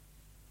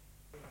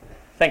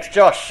Thanks,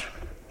 Josh.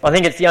 I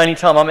think it's the only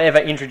time I'm ever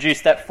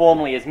introduced that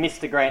formally as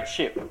Mr. Grant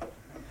Ship.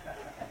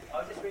 I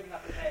was just reading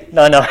up the page.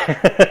 No.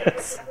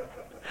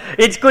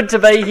 It's good to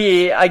be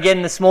here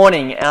again this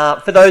morning.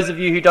 For those of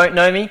you who don't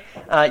know me,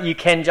 you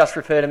can just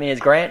refer to me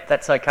as Grant.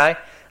 That's okay.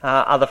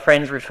 Other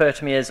friends refer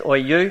to me as Oi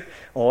You,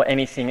 or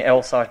anything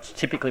else I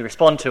typically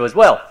respond to as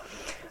well.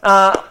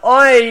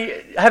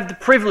 I have the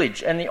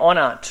privilege and the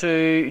honour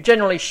to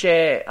generally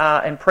share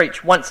and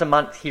preach once a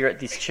month here at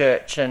this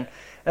church, and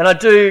I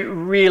do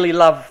really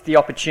love the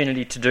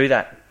opportunity to do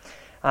that.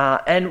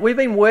 And we've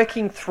been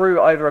working through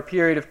over a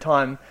period of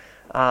time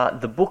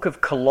the book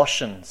of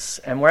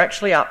Colossians, and we're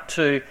actually up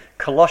to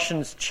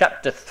Colossians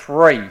chapter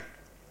 3.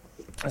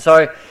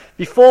 So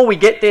before we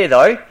get there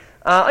though,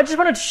 I just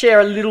wanted to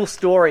share a little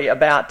story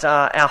about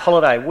our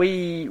holiday.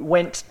 We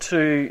went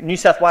to New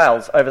South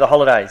Wales over the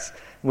holidays.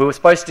 We were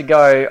supposed to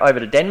go over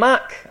to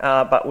Denmark,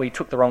 but we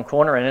took the wrong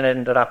corner and it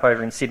ended up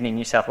over in Sydney,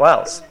 New South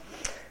Wales.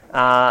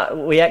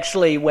 We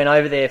actually went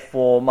over there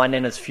for my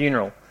Nana's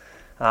funeral.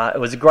 It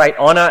was a great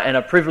honour and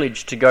a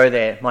privilege to go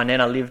there. My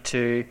Nana lived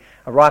to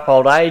a ripe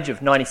old age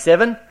of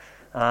 97,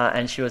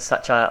 and she was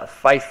such a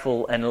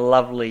faithful and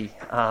lovely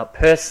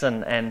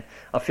person, and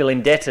I feel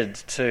indebted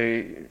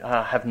to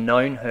have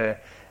known her.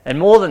 And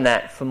more than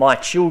that, for my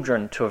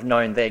children to have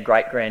known their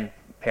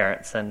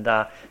great-grandparents. And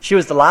she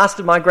was the last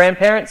of my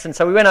grandparents, and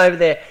so we went over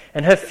there,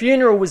 and her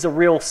funeral was a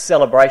real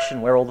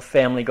celebration where all the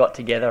family got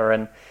together.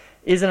 And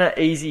isn't it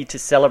easy to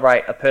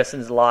celebrate a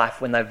person's life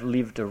when they've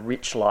lived a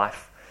rich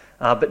life?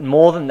 But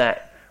more than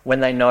that, when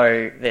they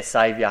know their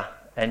Saviour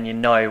and you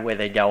know where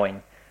they're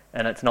going.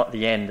 And it's not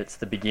the end, it's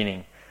the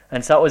beginning.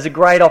 And so it was a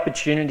great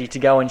opportunity to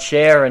go and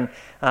share. And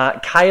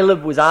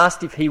Caleb was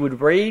asked if he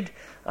would read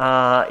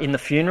in the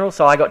funeral,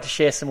 so I got to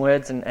share some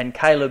words. And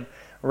Caleb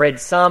read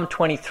Psalm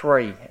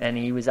 23, and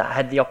he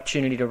had the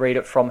opportunity to read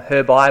it from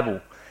her Bible.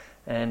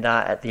 And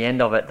at the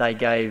end of it, they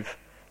gave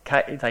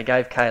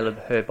Caleb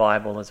her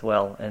Bible as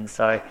well. And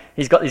so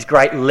he's got this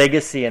great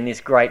legacy and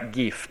this great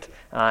gift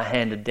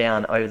handed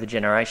down over the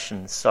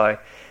generations. So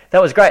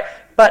that was great.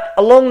 But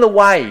along the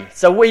way,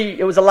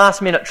 it was a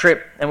last minute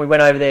trip, and we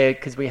went over there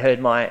because we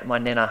heard my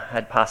Nana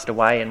had passed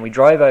away, and we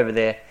drove over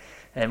there.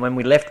 And when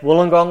we left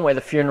Wollongong, where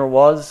the funeral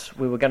was,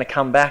 we were going to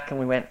come back, and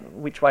we went,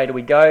 which way do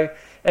we go?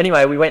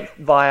 Anyway, we went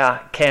via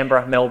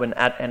Canberra, Melbourne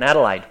and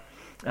Adelaide,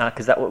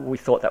 because we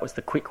thought that was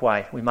the quick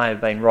way. We may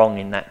have been wrong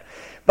in that.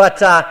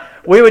 But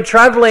we were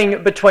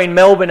travelling between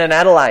Melbourne and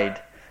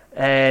Adelaide,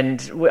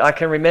 and I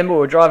can remember we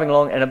were driving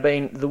along, and it had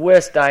been the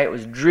worst day. It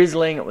was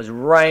drizzling, it was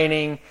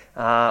raining.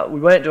 We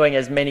weren't doing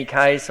as many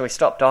Ks, so we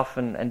stopped off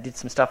and did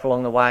some stuff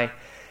along the way.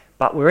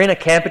 But we're in a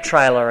camper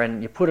trailer,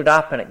 and you put it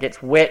up, and it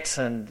gets wet,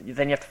 and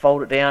then you have to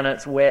fold it down, and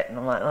it's wet. And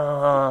I'm like,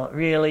 oh,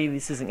 really?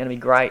 This isn't going to be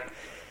great.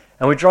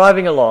 And we're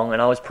driving along,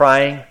 and I was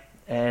praying,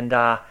 and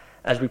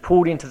as we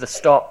pulled into the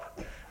stop,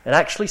 it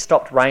actually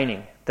stopped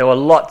raining. There were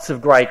lots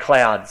of grey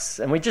clouds,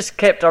 and we just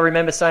kept, I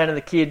remember saying to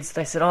the kids,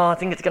 they said, I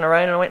think it's going to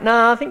rain, and I went,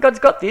 no, I think God's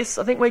got this,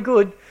 I think we're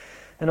good.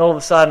 And all of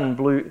a sudden,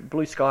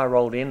 blue sky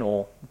rolled in,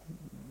 or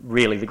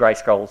really the grey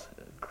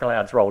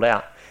clouds rolled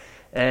out,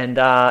 and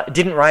it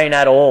didn't rain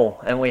at all,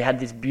 and we had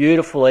this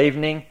beautiful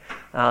evening,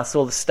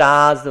 saw the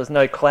stars, there was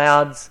no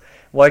clouds,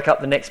 woke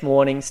up the next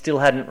morning, still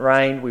hadn't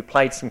rained. We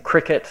played some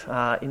cricket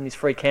in this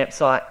free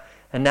campsite,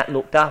 and Nat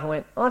looked up and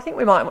went, I think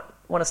we might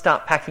want to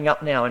start packing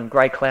up now, and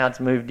grey clouds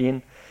moved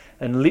in.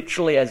 And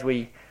literally as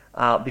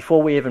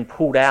before we even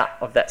pulled out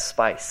of that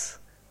space,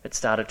 it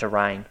started to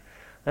rain.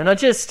 And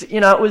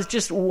it was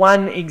just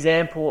one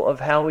example of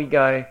how we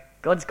go,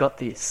 God's got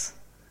this.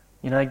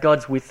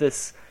 God's with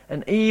us.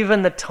 And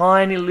even the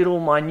tiny little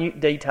minute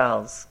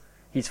details,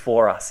 He's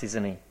for us,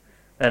 isn't He?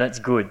 And it's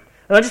good.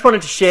 And I just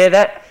wanted to share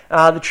that.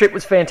 The trip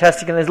was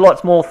fantastic, and there's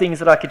lots more things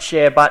that I could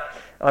share, but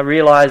I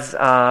realise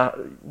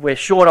we're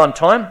short on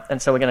time,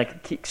 and so we're going to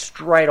kick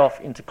straight off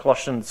into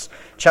Colossians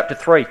chapter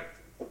 3.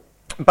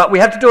 But we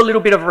have to do a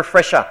little bit of a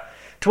refresher.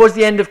 Towards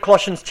the end of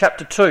Colossians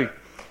chapter 2,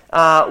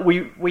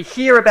 we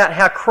hear about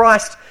how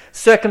Christ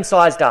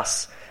circumcised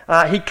us.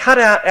 He cut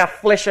out our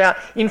flesh out.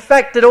 In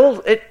fact,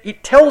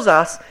 it tells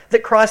us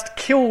that Christ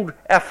killed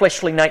our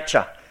fleshly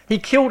nature. He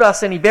killed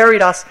us and He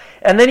buried us,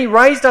 and then He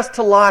raised us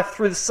to life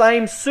through the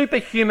same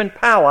superhuman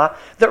power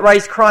that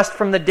raised Christ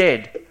from the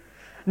dead.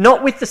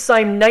 Not with the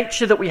same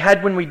nature that we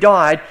had when we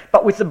died,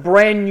 but with a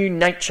brand new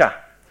nature.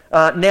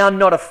 Now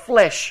not of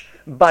flesh,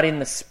 but in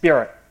the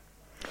Spirit.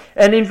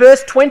 And in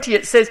verse 20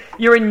 it says,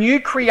 you're a new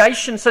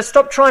creation, so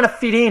stop trying to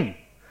fit in.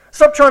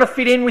 Stop trying to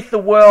fit in with the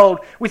world,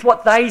 with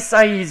what they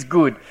say is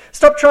good.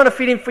 Stop trying to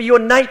fit in, for your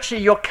nature,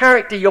 your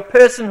character, your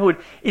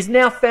personhood is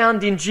now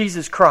found in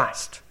Jesus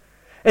Christ.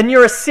 And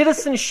your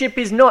citizenship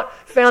is not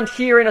found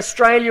here in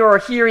Australia or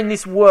here in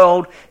this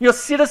world. Your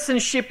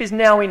citizenship is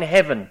now in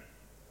heaven.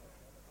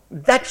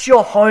 That's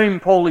your home,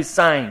 Paul is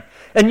saying.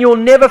 And you'll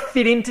never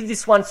fit into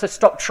this one, so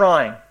stop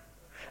trying.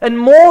 And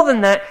more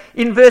than that,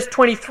 in verse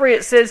 23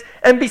 it says,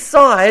 and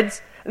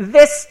besides,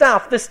 the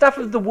stuff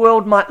of the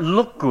world might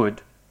look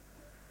good,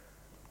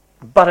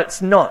 but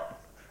it's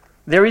not.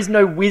 There is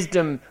no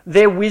wisdom.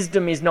 Their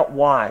wisdom is not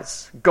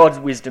wise. God's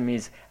wisdom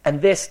is.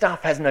 And their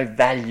stuff has no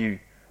value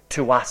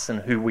to us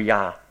and who we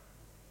are.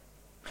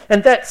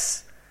 And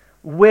that's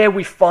where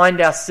we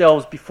find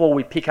ourselves before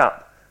we pick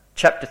up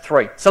chapter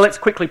 3. So let's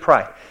quickly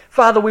pray.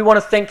 Father, we want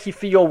to thank you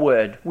for your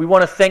word. We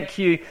want to thank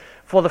you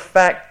for the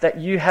fact that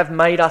you have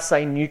made us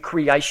a new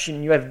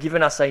creation. You have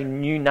given us a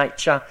new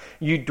nature.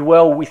 You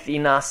dwell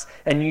within us,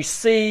 and you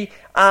see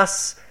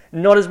us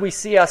not as we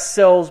see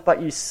ourselves,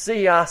 but you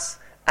see us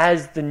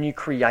as the new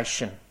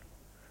creation.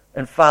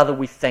 And Father,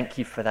 we thank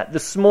you for that.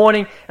 This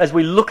morning, as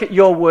we look at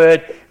your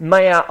word,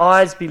 may our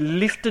eyes be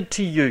lifted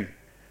to you.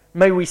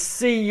 May we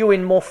see you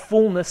in more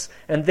fullness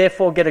and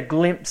therefore get a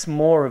glimpse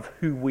more of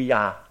who we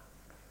are.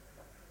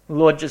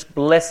 Lord, just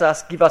bless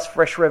us, give us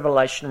fresh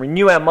revelation,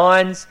 renew our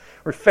minds,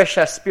 refresh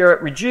our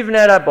spirit,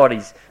 rejuvenate our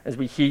bodies as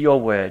we hear your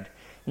word.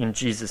 In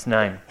Jesus'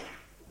 name.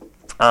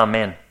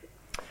 Amen.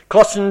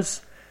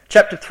 Colossians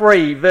chapter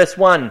 3, verse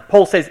 1,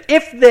 Paul says,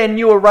 if then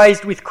you were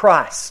raised with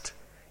Christ.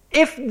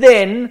 If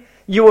then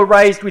you were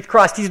raised with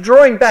Christ. He's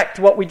drawing back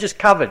to what we just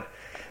covered.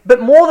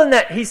 But more than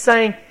that, he's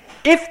saying,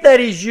 if that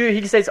is you,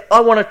 he says,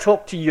 I want to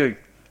talk to you.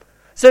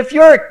 So if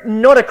you're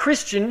not a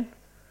Christian,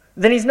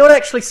 then he's not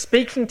actually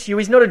speaking to you.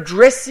 He's not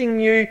addressing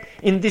you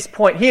in this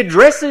point. He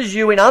addresses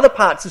you in other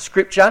parts of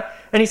Scripture,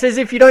 and he says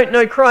if you don't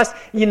know Christ,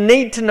 you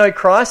need to know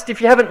Christ. If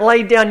you haven't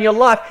laid down your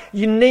life,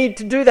 you need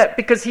to do that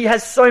because he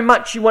has so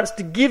much he wants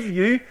to give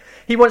you.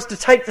 He wants to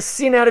take the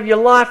sin out of your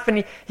life,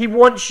 and he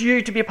wants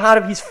you to be a part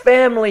of his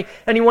family,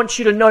 and he wants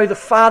you to know the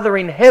Father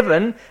in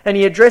heaven, and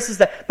he addresses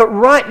that. But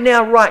right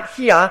now, right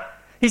here,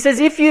 he says,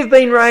 if you've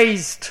been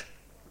raised,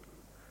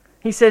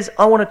 he says,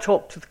 I want to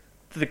talk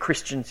to the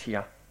Christians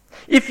here.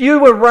 If you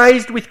were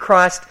raised with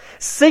Christ,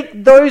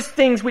 seek those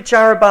things which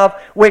are above,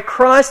 where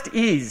Christ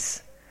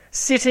is,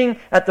 sitting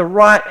at the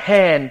right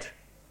hand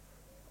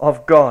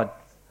of God.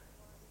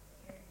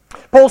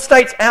 Paul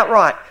states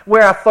outright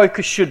where our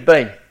focus should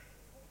be.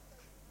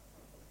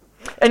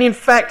 And in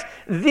fact,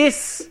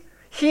 this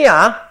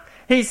here,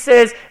 he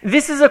says,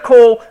 this is a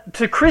call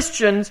to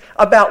Christians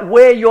about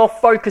where your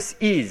focus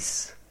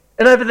is.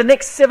 And over the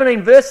next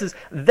 17 verses,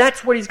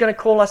 that's what he's going to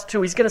call us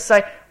to. He's going to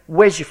say,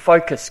 where's your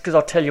focus? Because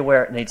I'll tell you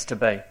where it needs to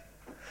be.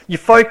 Your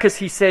focus,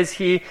 he says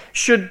here,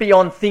 should be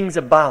on things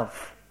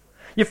above.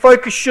 Your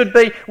focus should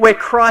be where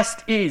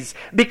Christ is.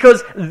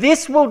 Because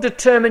this will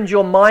determine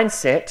your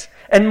mindset.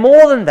 And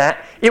more than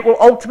that, it will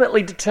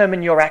ultimately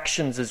determine your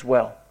actions as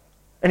well.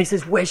 And he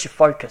says, where's your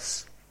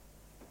focus?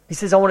 He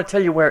says, I want to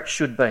tell you where it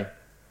should be.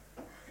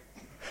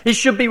 It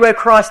should be where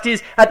Christ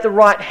is, at the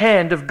right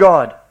hand of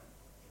God.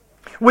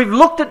 We've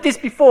looked at this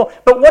before,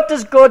 but what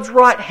does God's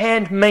right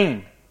hand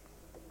mean?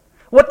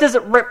 What does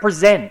it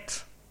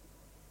represent?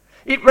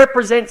 It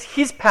represents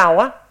his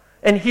power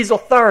and his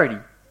authority.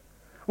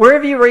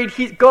 Wherever you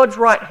read God's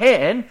right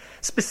hand,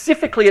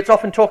 specifically it's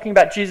often talking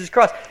about Jesus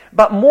Christ.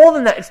 But more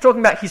than that, it's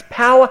talking about his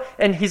power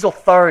and his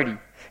authority.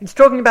 It's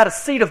talking about a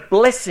seat of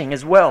blessing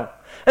as well.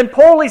 And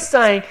Paul is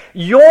saying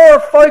your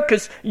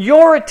focus,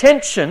 your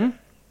attention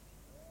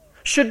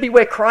should be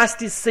where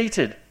Christ is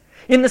seated.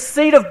 In the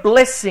seat of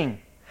blessing,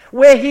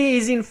 where he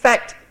is in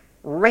fact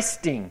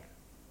resting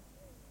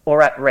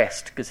or at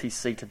rest because he's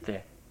seated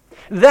there.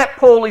 That,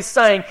 Paul is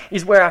saying,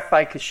 is where our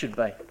focus should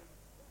be.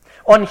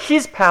 On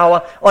his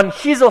power, on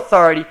his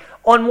authority,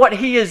 on what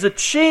he has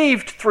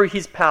achieved through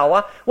his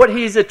power, what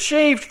he has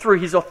achieved through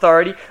his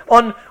authority,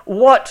 on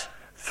what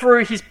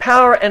through his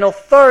power and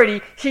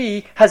authority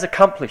he has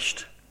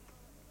accomplished.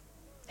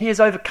 He has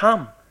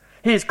overcome.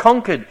 He has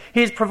conquered.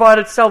 He has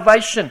provided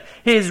salvation.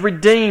 He has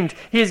redeemed.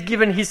 He has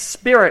given his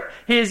Spirit.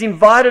 He has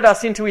invited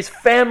us into his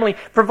family,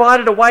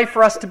 provided a way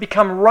for us to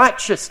become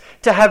righteous,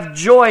 to have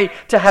joy,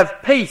 to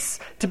have peace,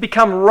 to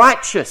become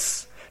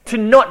righteous, to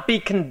not be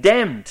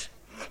condemned.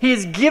 He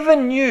has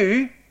given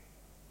you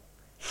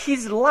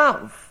his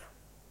love.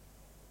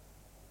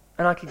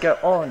 And I could go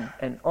on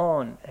and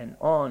on and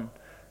on.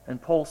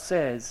 And Paul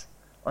says,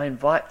 I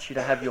invite you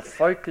to have your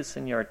focus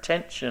and your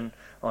attention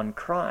on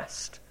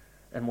Christ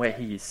and where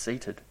he is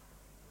seated.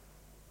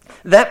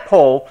 That,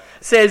 Paul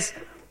says,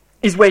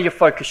 is where your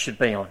focus should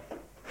be on.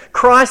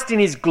 Christ in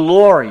his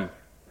glory,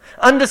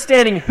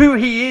 understanding who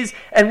he is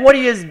and what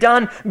he has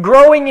done,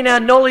 growing in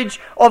our knowledge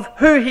of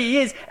who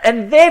he is,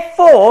 and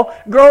therefore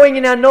growing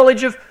in our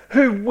knowledge of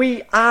who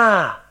we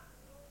are.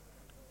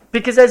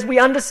 Because as we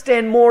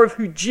understand more of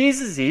who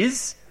Jesus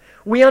is,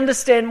 we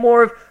understand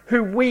more of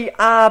who we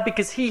are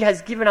because he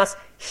has given us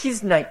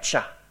his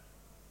nature.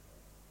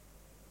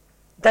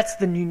 That's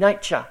the new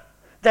nature.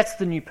 That's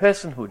the new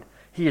personhood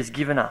he has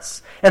given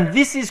us. And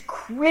this is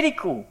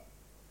critical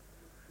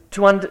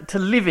to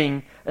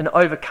living an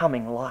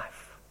overcoming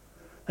life.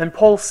 And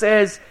Paul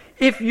says,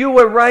 if you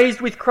were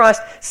raised with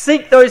Christ,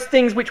 seek those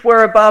things which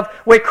were above,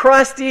 where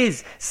Christ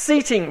is,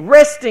 seating,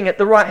 resting at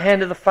the right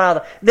hand of the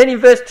Father. Then in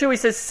verse 2 he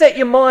says, set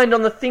your mind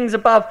on the things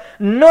above,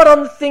 not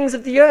on the things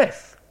of the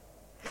earth.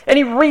 And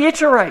he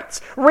reiterates,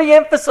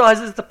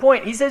 re-emphasizes the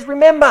point. He says,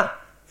 remember,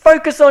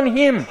 focus on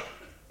him.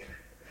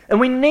 And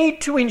we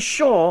need to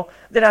ensure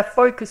that our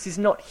focus is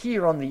not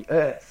here on the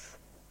earth.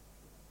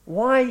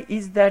 Why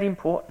is that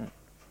important?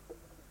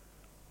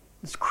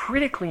 It's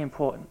critically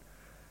important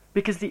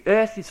because the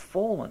earth is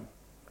fallen.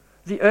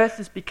 The earth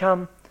has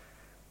become,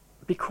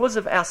 because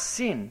of our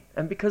sin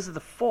and because of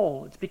the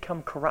fall, it's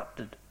become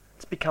corrupted.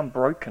 It's become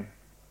broken,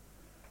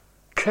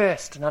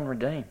 cursed and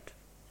unredeemed,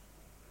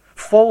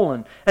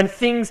 fallen, and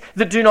things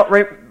that do not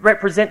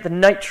represent the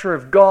nature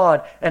of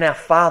God and our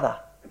Father.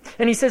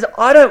 And he says,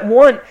 I don't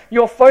want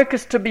your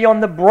focus to be on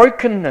the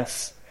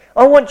brokenness.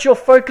 I want your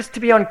focus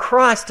to be on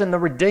Christ and the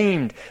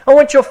redeemed. I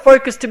want your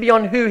focus to be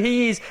on who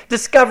He is,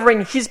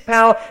 discovering His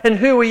power and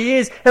who He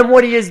is and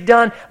what He has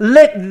done.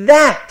 Let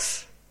that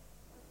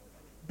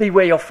be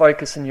where your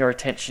focus and your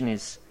attention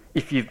is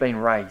if you've been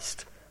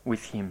raised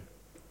with Him.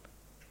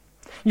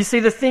 You see,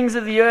 the things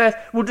of the earth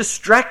will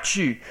distract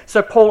you.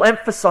 So Paul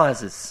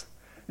emphasizes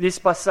this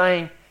by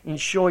saying,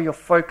 ensure your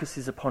focus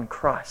is upon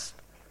Christ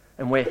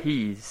and where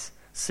He is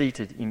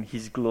seated in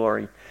His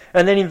glory.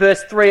 And then in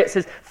verse 3 it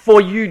says, for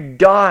you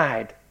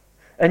died,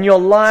 and your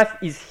life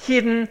is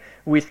hidden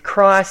with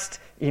Christ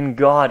in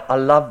God. I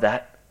love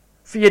that.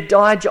 For you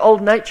died, your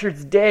old nature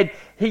is dead.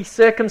 He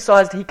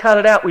circumcised, He cut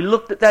it out. We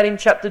looked at that in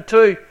chapter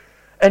 2.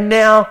 And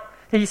now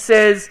he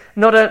says,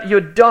 not only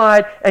you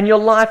died, and your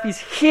life is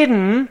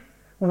hidden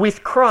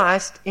with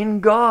Christ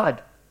in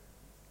God.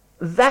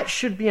 That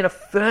should be an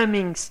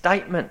affirming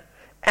statement.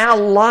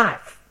 Our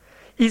life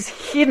is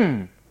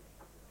hidden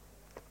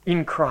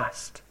in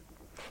Christ.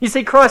 You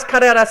see, Christ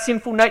cut out our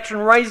sinful nature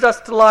and raised us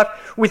to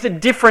life with a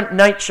different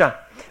nature.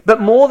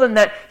 But more than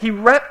that, He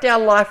wrapped our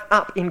life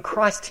up in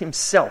Christ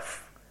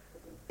Himself.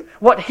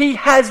 What He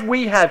has,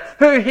 we have.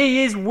 Who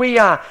He is, we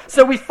are.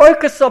 So we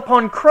focus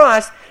upon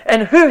Christ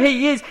and who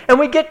He is, and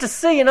we get to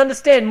see and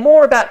understand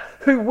more about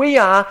who we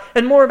are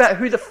and more about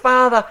who the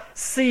Father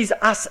sees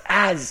us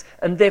as,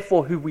 and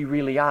therefore who we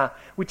really are,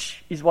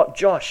 which is what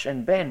Josh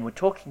and Ben were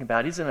talking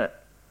about, isn't it?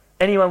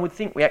 Anyone would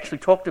think we actually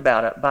talked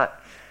about it, but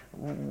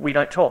we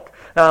don't talk.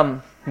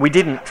 We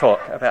didn't talk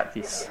about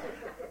this.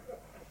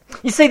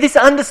 You see, this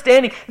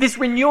understanding, this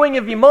renewing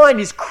of your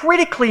mind is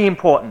critically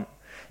important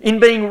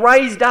in being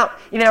raised up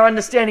in our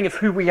understanding of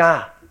who we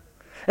are,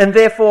 and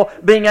therefore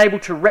being able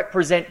to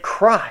represent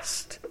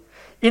Christ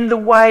in the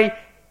way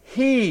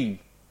He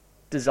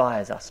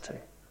desires us to.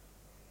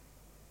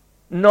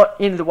 Not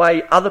in the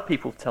way other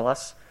people tell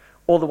us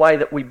or the way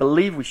that we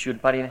believe we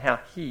should, but in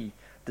how He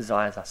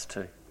desires us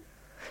to.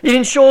 It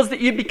ensures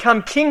that you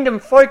become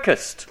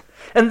kingdom-focused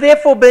and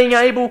therefore being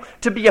able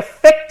to be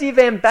effective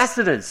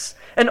ambassadors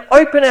and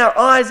open our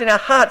eyes and our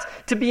hearts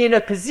to be in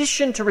a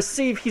position to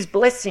receive His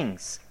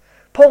blessings.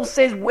 Paul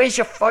says, where's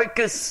your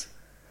focus?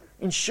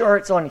 Ensure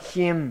it's on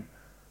Him,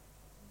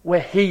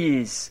 where He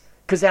is,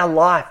 because our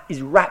life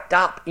is wrapped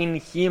up in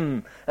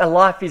Him. Our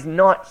life is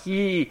not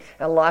here.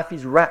 Our life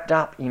is wrapped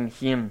up in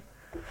Him.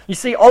 You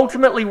see,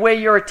 ultimately where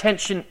your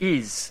attention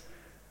is,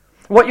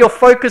 what you're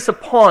focused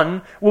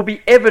upon will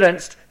be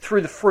evidenced through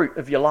the fruit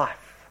of your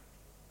life.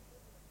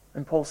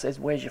 And Paul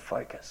says, where's your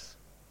focus?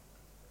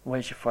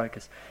 Where's your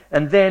focus?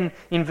 And then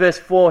in verse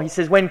 4 he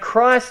says, when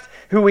Christ,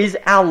 who is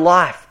our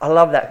life, I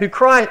love that,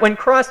 when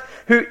Christ,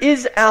 who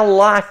is our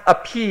life,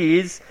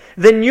 appears,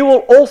 then you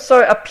will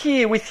also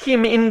appear with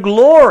Him in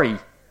glory.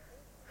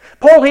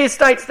 Paul here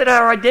states that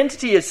our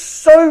identity is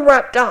so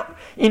wrapped up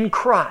in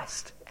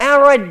Christ.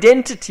 Our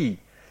identity,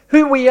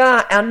 who we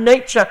are, our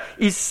nature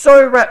is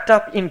so wrapped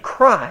up in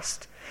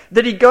Christ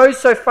that he goes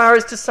so far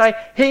as to say,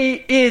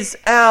 He is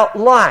our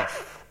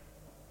life.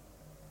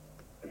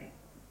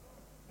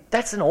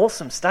 That's an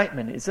awesome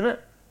statement, isn't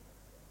it?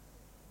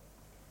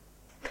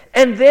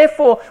 And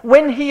therefore,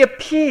 when He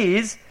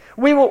appears,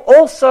 we will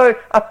also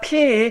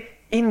appear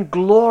in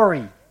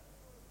glory.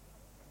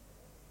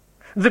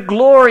 The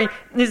glory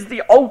is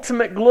the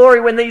ultimate glory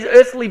when these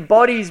earthly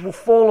bodies will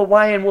fall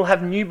away and we'll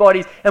have new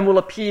bodies and we'll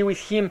appear with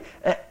Him.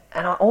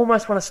 And I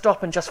almost want to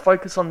stop and just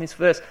focus on this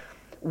verse.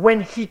 When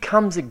He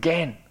comes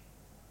again,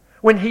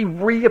 when He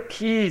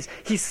reappears,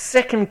 His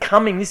second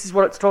coming, this is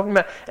what it's talking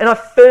about. And I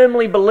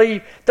firmly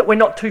believe that we're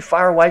not too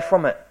far away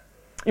from it.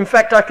 In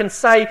fact, I can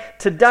say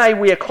today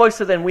we are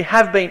closer than we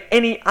have been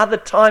any other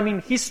time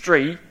in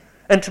history,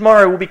 and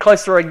tomorrow we'll be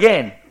closer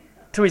again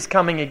to His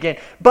coming again.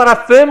 But I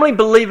firmly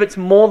believe it's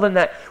more than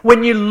that.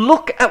 When you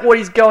look at what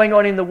is going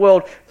on in the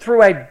world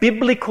through a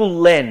biblical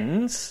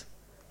lens,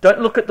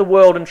 don't look at the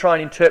world and try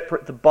and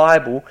interpret the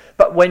Bible,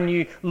 but when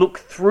you look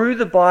through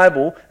the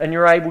Bible and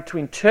you're able to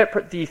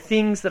interpret the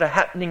things that are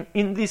happening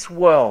in this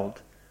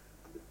world,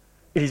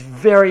 it is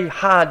very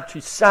hard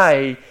to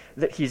say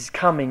that His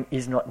coming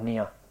is not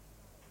near.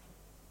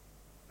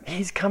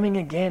 He's coming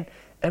again.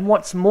 And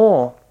what's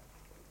more,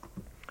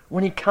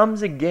 when He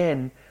comes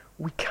again,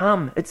 we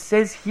come. It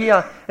says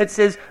here,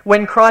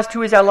 when Christ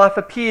who is our life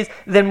appears,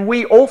 then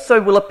we also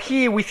will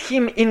appear with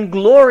Him in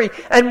glory.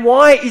 And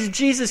why is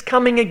Jesus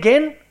coming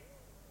again?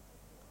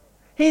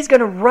 He's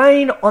going to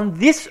reign on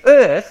this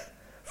earth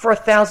for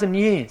 1,000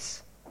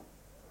 years.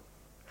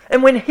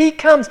 And when He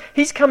comes,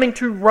 He's coming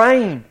to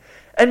reign.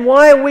 And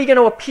why are we going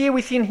to appear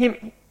with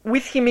Him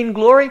in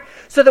glory?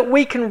 So that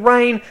we can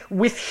reign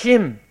with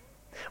Him.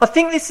 I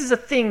think this is a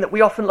thing that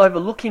we often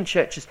overlook in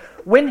churches.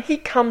 When he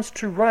comes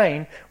to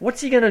reign,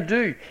 what's he going to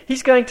do?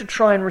 He's going to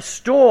try and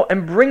restore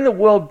and bring the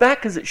world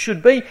back as it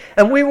should be,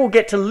 and we will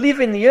get to live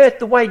in the earth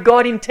the way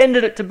God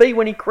intended it to be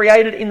when he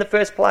created it in the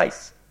first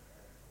place.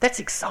 That's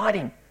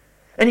exciting.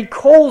 And he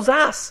calls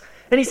us,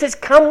 and he says,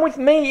 come with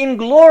me in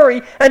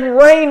glory and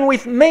reign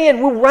with me,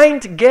 and we'll reign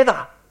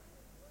together.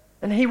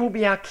 And he will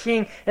be our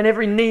king, and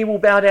every knee will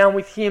bow down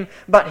with him,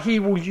 but he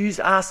will use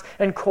us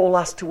and call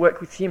us to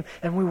work with him,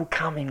 and we will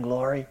come in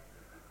glory.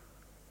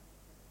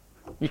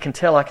 You can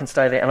tell I can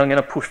stay there, and I'm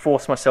going to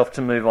force myself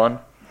to move on.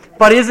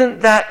 But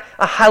isn't that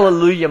a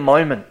hallelujah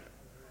moment?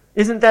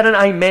 Isn't that an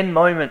amen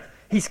moment?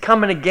 He's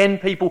coming again,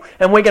 people,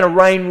 and we're going to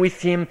reign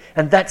with him,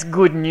 and that's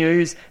good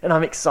news, and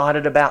I'm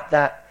excited about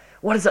that.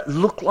 What does it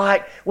look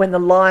like when the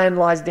lion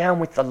lies down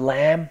with the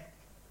lamb?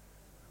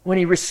 When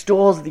he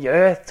restores the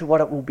earth to what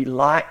it will be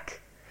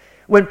like.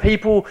 When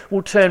people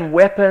will turn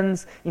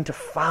weapons into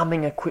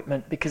farming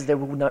equipment because there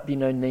will not be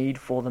no need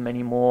for them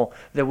anymore.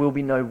 There will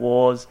be no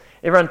wars.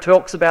 Everyone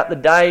talks about the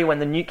day when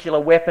the nuclear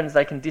weapons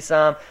they can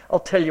disarm. I'll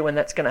tell you when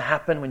that's going to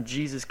happen, when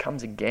Jesus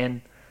comes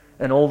again.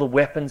 And all the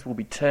weapons will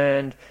be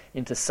turned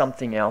into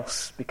something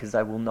else because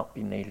they will not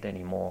be needed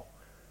anymore.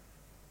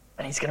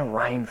 And he's going to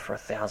reign for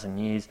 1,000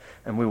 years,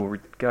 and we will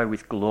go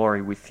with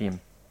glory with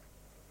him.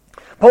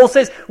 Paul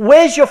says,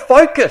 where's your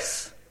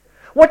focus?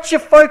 What's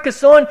your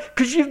focus on?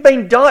 Because you've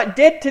been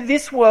dead to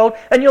this world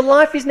and your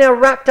life is now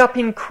wrapped up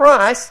in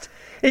Christ.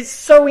 It's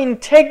so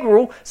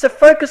integral. So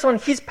focus on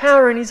his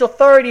power and his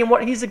authority and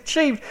what he's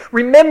achieved,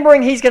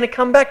 remembering he's going to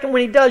come back, and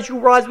when he does, you'll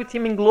rise with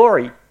him in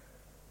glory.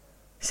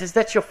 He says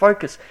that's your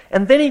focus.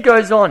 And then he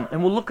goes on,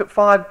 and we'll look at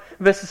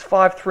verses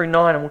 5 through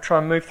 9, and we'll try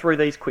and move through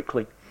these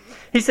quickly.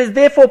 He says,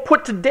 therefore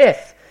put to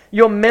death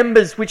your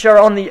members which are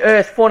on the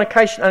earth,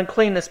 fornication,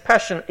 uncleanness,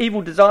 passion,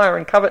 evil desire,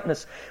 and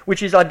covetousness,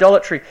 which is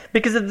idolatry.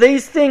 Because of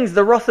these things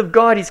the wrath of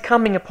God is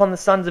coming upon the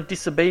sons of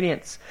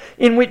disobedience,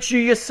 in which you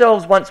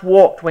yourselves once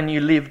walked when you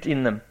lived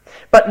in them.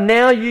 But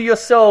now you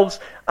yourselves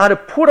are to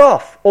put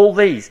off all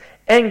these: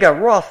 anger,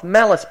 wrath,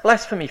 malice,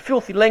 blasphemy,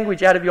 filthy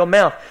language out of your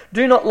mouth.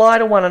 Do not lie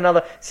to one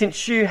another,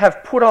 since you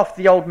have put off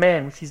the old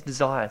man with his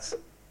desires.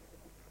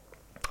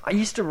 I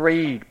used to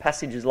read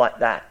passages like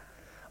that.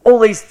 All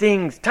these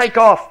things, take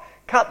off,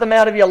 cut them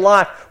out of your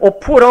life, or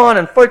put on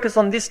and focus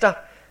on this stuff.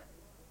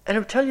 And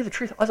to tell you the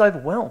truth, I was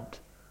overwhelmed.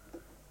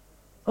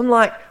 I'm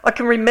like, I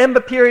can remember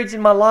periods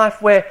in my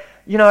life where,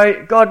 you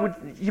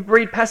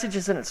read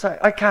passages and it's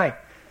like, okay,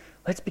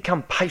 let's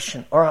become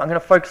patient. All right, I'm going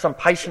to focus on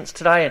patience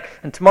today,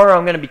 and tomorrow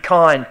I'm going to be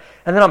kind.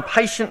 And then I'm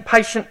patient.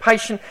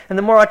 And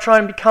the more I try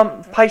and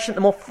become patient,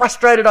 the more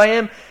frustrated I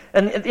am.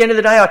 And at the end of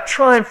the day, I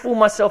try and fool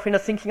myself into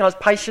thinking I was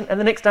patient. And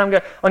the next day I'm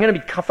going to be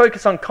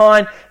focused on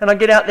kind. And I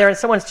get out there and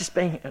someone's just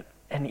being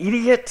an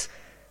idiot.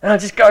 And I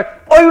just go,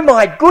 oh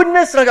my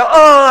goodness. And I go,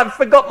 I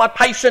forgot my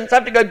patience. I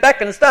have to go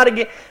back and start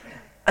again.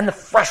 And the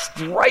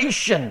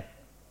frustration.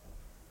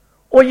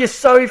 Or you're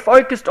so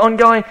focused on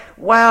going,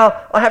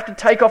 wow, I have to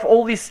take off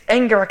all this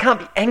anger. I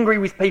can't be angry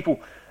with people.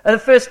 And the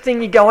first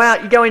thing you go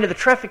into the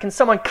traffic and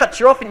someone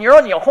cuts you off and you're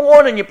on your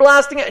horn and you're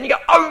blasting it and you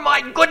go, oh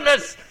my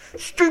goodness,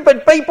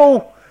 stupid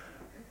people.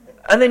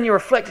 And then you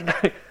reflect and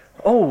go,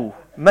 oh,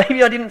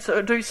 maybe I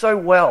didn't do so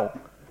well.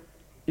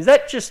 Is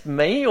that just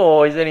me,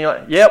 or is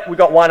anyone? Yep, we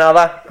got one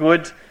other.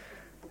 Good.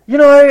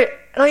 And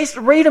I used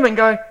to read them and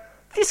go,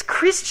 this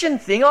Christian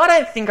thing, I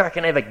don't think I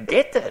can ever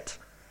get it.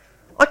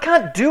 I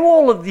can't do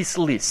all of these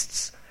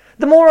lists.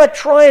 The more I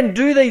try and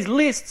do these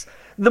lists,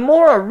 the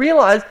more I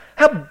realise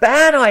how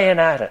bad I am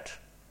at it.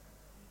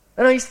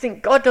 And I used to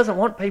think, God doesn't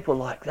want people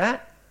like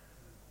that.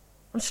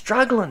 I'm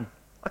struggling.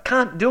 I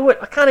can't do it.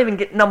 I can't even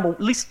get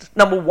list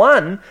number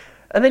one.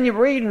 And then you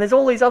read and there's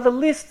all these other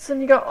lists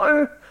and you go,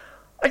 oh,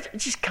 I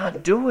just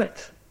can't do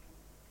it.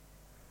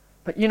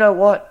 But you know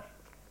what?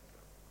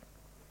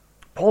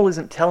 Paul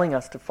isn't telling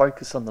us to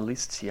focus on the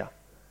lists here.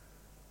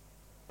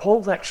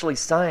 Paul's actually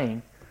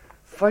saying,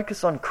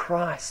 focus on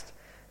Christ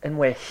and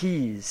where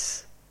he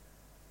is.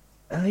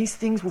 And these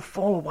things will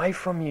fall away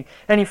from you.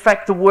 And in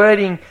fact, the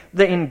wording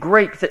in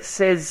Greek that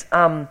says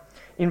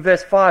in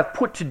verse 5,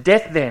 put to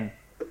death then.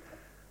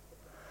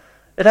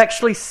 It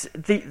actually,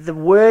 the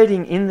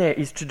wording in there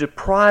is to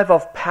deprive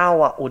of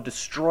power or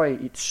destroy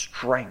its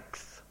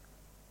strength.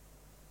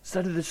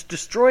 So to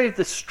destroy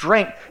the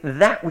strength,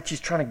 that which is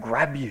trying to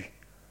grab you.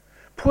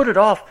 Put it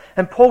off.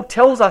 And Paul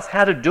tells us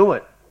how to do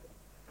it.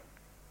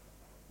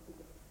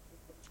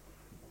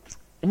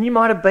 And you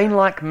might have been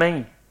like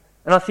me.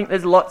 And I think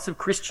there's lots of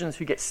Christians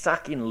who get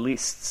stuck in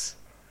lists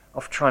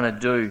of trying to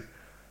do.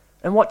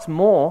 And what's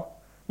more,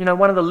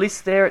 one of the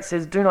lists there, it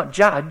says, do not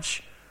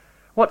judge.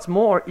 What's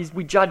more is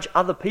we judge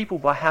other people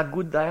by how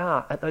good they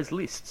are at those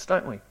lists,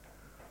 don't we?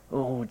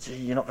 Oh, gee,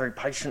 you're not very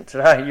patient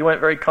today. You weren't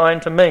very kind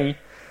to me.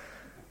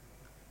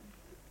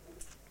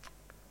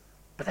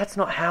 But that's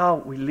not how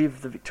we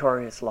live the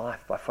victorious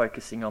life, by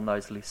focusing on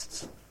those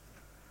lists.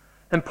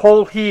 And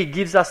Paul here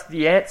gives us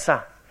the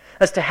answer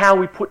as to how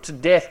we put to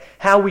death,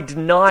 how we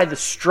deny the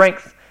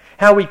strength,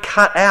 how we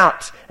cut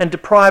out and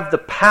deprive the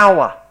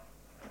power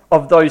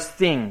of those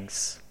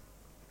things.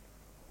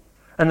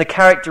 and the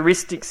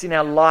characteristics in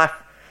our life,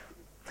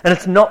 and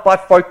it's not by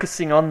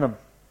focusing on them.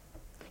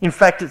 In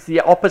fact, it's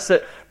the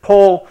opposite.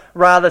 Paul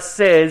rather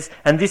says,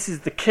 and this is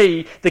the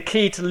key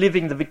to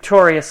living the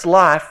victorious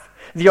life,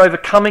 the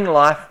overcoming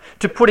life,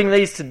 to putting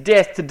these to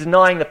death, to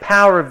denying the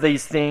power of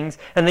these things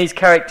and these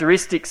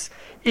characteristics,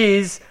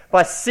 is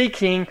by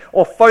seeking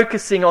or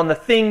focusing on the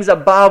things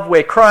above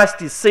where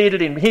Christ is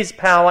seated in his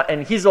power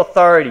and his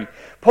authority.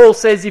 Paul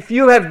says, if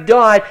you have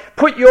died,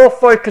 put your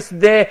focus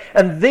there,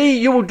 and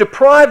you will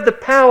deprive the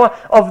power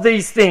of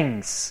these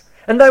things,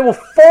 and they will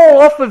fall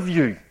off of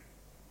you.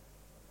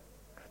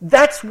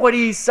 That's what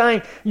he's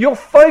saying. Your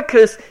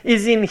focus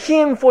is in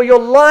him, for your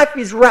life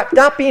is wrapped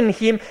up in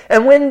him.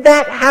 And when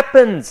that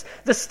happens,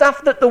 the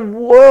stuff that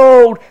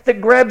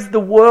grabs the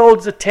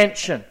world's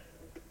attention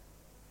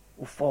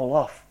will fall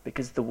off,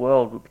 because the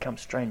world will become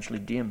strangely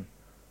dim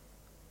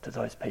to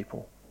those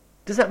people.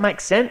 Does that make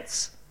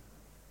sense?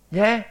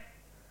 Yeah?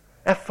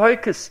 Our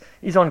focus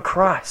is on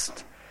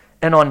Christ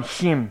and on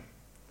him.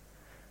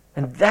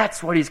 And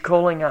that's what he's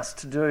calling us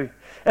to do.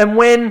 And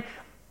when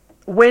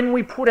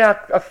we put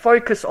our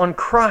focus on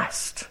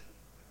Christ,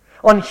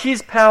 on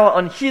his power,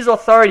 on his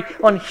authority,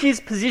 on his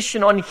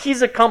position, on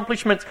his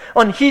accomplishments,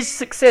 on his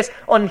success,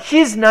 on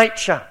his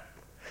nature,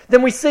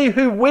 then we see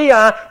who we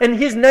are, and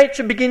his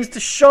nature begins to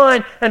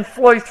shine and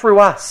flow through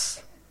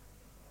us.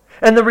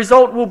 And the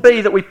result will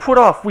be that we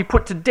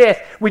put to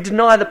death, we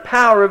deny the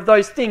power of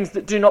those things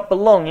that do not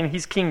belong in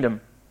his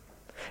kingdom.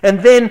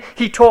 And then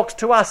he talks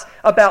to us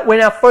about, when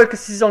our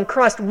focus is on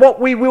Christ, what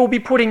we will be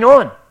putting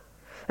on.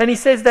 And he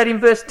says that in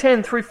verse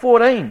 10 through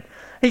 14.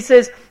 He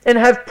says, and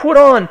have put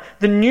on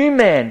the new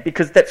man,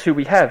 because that's who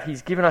we have.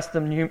 He's given us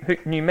the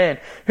new man,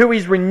 who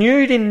is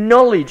renewed in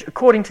knowledge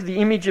according to the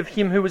image of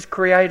him who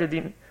created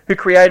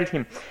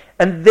him.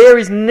 And there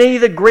is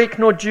neither Greek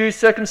nor Jew,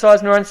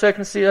 circumcised nor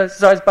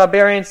uncircumcised,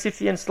 barbarian,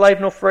 Scythian, slave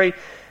nor free,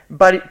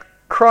 but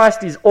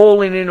Christ is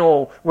all in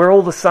all. We're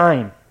all the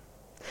same.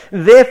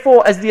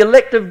 Therefore, as the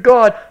elect of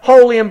God,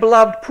 holy and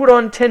beloved, put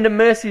on tender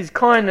mercies,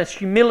 kindness,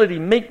 humility,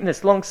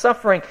 meekness,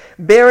 long-suffering,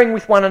 bearing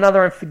with one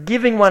another and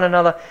forgiving one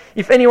another.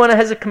 If anyone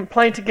has a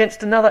complaint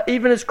against another,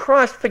 even as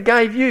Christ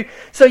forgave you,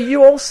 so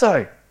you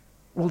also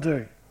will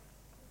do.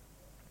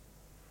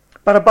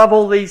 But above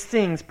all these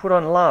things, put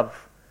on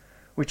love,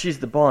 which is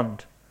the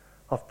bond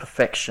of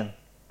perfection.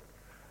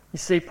 You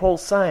see,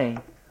 Paul's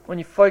saying, when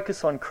you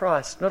focus on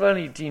Christ, not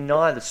only do you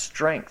deny the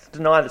strength,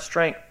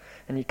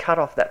 and you cut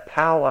off that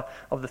power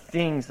of the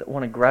things that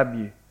want to grab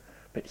you,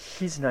 but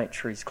his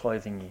nature is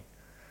clothing you,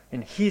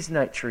 and his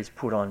nature is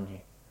put on you.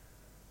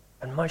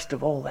 And most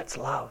of all, that's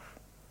love.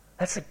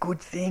 That's a good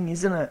thing,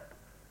 isn't it?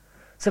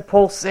 So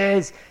Paul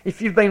says,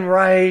 if you've been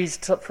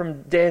raised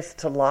from death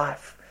to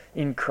life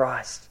in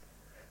Christ,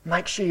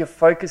 make sure your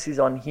focus is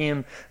on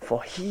him,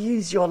 for he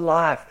is your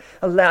life.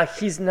 Allow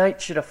his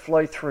nature to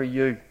flow through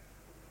you.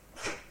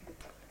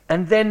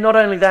 And then not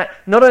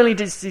only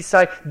does he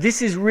say,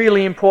 this is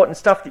really important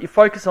stuff that you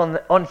focus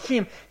on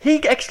him,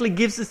 he actually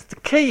gives us the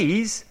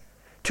keys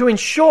to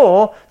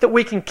ensure that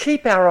we can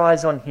keep our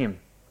eyes on him.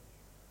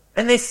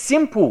 And they're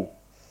simple.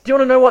 Do you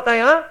want to know what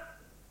they are?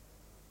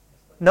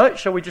 No?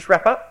 Shall we just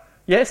wrap up?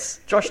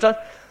 Yes? Josh does.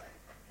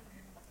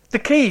 The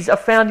keys are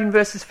found in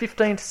verses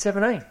 15 to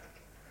 17.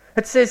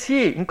 It says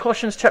here in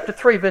Colossians chapter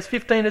 3, verse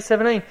 15 to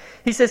 17,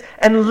 he says,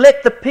 and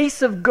let the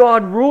peace of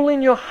God rule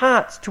in your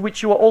hearts, to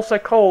which you are also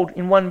called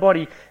in one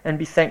body, and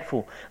be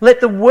thankful. Let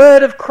the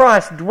word of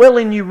Christ dwell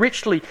in you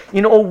richly,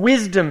 in all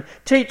wisdom,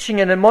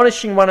 teaching and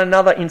admonishing one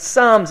another in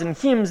psalms and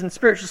hymns and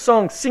spiritual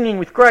songs, singing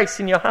with grace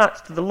in your hearts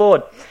to the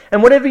Lord.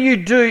 And whatever you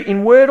do,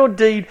 in word or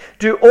deed,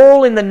 do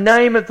all in the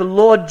name of the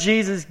Lord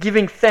Jesus,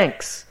 giving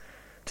thanks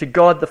to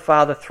God the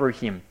Father through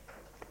him.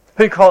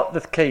 Who called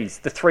the keys?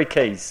 The three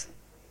keys.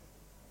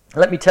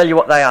 Let me tell you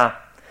what they are.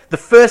 The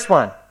first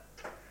one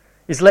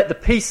is, let the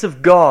peace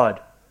of God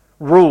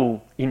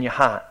rule in your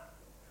heart.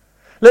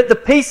 Let the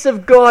peace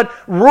of God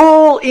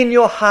rule in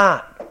your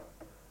heart.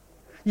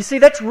 You see,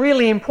 that's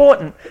really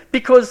important,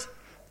 because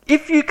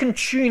if you can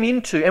tune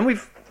into, and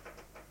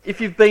if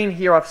you've been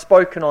here, I've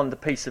spoken on the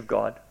peace of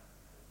God.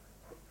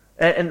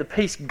 And the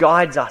peace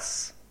guides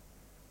us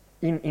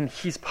in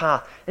his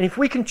path. And if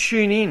we can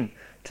tune in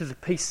to the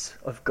peace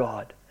of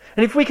God,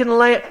 and if we can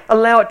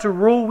allow it to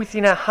rule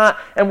within our heart,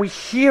 and we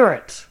hear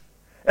it,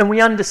 and we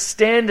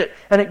understand it,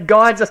 and it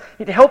guides us,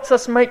 it helps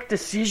us make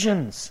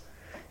decisions.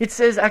 It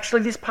says,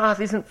 actually, this path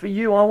isn't for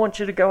you. I want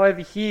you to go over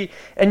here.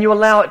 And you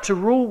allow it to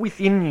rule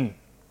within you.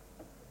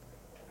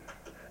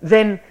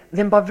 Then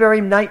by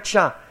very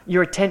nature,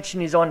 your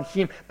attention is on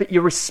him, but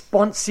you're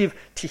responsive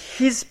to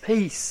his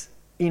peace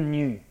in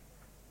you.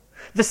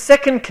 The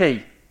second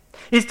key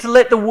is to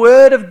let the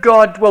word of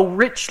God dwell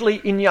richly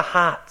in your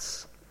hearts.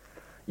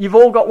 You've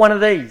all got one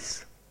of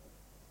these.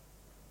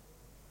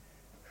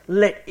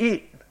 Let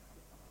it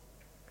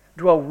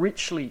dwell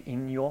richly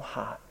in your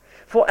heart.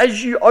 For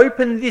as you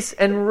open this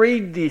and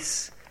read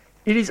this,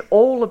 it is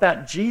all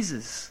about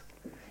Jesus.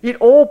 It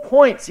all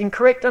points, in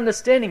correct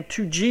understanding,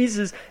 to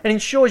Jesus, and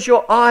ensures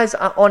your eyes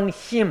are on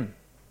him.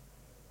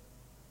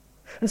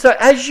 And so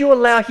as you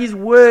allow His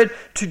Word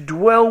to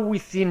dwell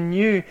within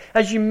you,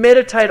 as you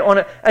meditate on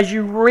it, as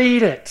you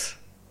read it,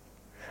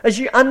 as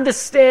you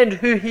understand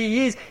who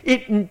He is,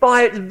 it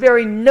by its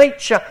very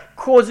nature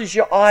causes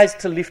your eyes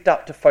to lift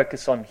up to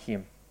focus on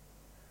Him.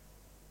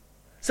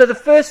 So the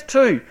first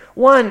two,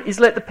 one is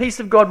let the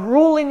peace of God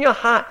rule in your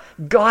heart,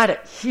 guide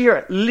it, hear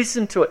it,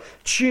 listen to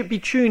it, be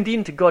tuned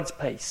into God's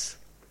peace.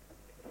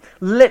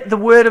 Let the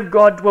Word of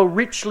God dwell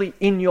richly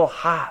in your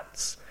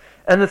hearts.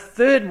 And the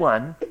third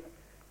one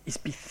is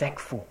be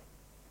thankful.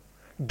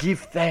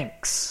 Give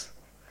thanks.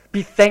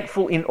 Be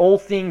thankful in all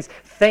things.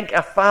 Thank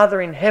our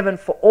Father in heaven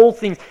for all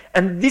things.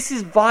 And this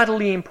is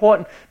vitally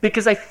important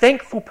because a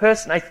thankful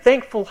person, a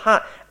thankful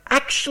heart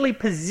actually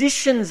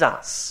positions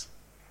us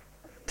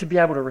to be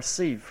able to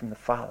receive from the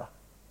Father.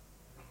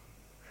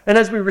 And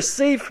as we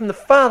receive from the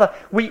Father,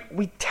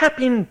 we tap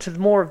into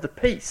more of the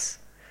peace,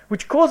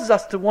 which causes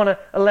us to want to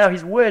allow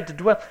His Word to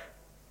dwell.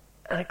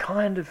 And it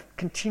kind of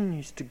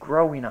continues to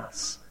grow in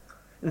us.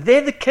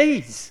 They're the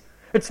keys.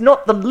 It's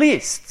not the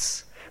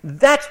lists.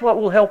 That's what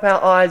will help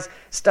our eyes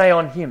stay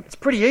on Him. It's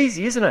pretty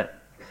easy, isn't it?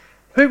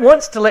 Who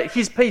wants to let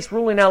His peace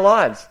rule in our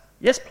lives?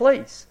 Yes,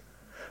 please.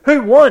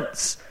 Who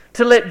wants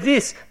to let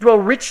this dwell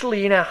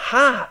richly in our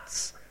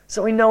hearts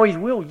so we know His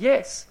will?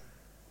 Yes.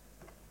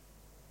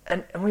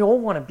 And we all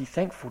want to be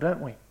thankful,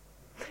 don't we?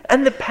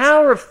 And the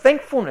power of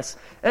thankfulness,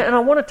 and I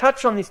want to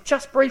touch on this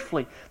just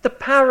briefly, the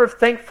power of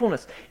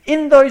thankfulness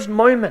in those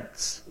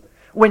moments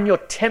when you're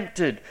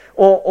tempted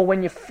or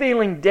when you're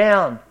feeling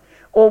down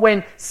or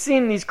when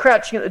sin is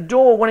crouching at the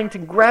door wanting to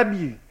grab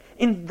you.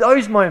 In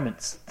those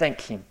moments,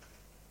 thank Him.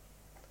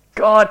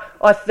 God,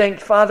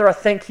 Father, I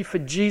thank You for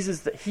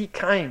Jesus, that He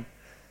came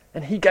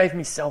and He gave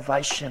me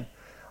salvation.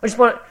 I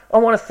want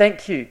to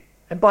thank You.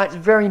 And by its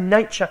very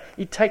nature,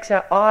 it takes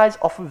our eyes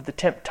off of the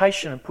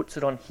temptation and puts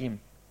it on Him.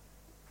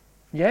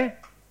 Yeah?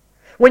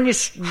 When you're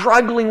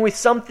struggling with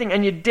something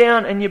and you're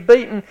down and you're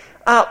beaten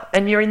up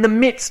and you're in the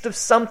midst of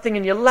something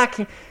and you're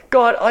lacking,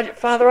 God,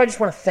 Father, I just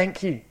want to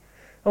thank You.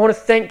 I want to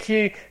thank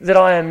You that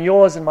I am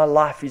Yours and my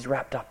life is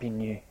wrapped up in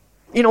You.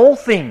 In all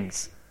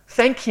things,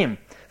 thank Him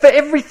for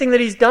everything that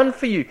He's done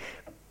for you.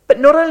 But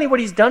not only what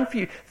He's done for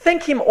you,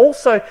 thank Him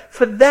also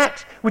for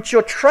that which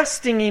you're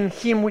trusting in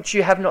Him, which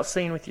you have not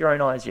seen with your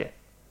own eyes yet.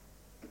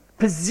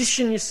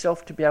 Position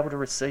yourself to be able to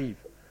receive.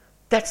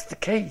 That's the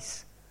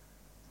keys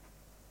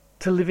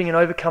to living an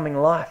overcoming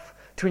life,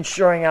 to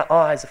ensuring our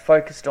eyes are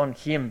focused on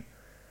Him.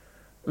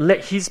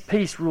 Let His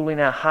peace rule in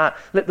our heart.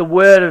 Let the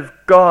Word of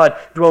God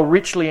dwell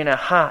richly in our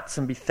hearts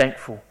and be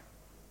thankful.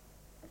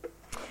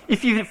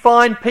 If you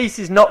find peace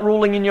is not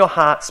ruling in your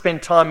heart,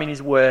 spend time in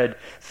His Word.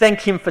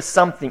 Thank Him for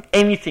something,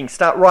 anything.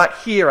 Start right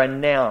here and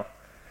now.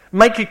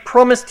 Make a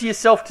promise to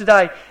yourself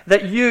today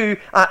that you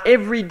are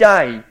every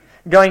day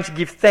going to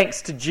give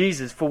thanks to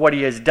Jesus for what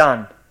He has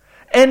done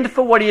and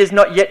for what He has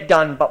not yet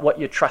done, but what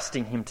you're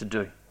trusting Him to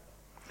do.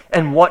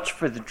 And watch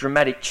for the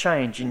dramatic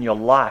change in your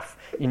life,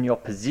 in your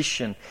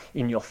position,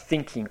 in your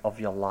thinking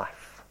of your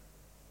life.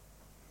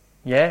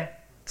 Yeah?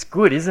 It's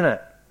good, isn't it?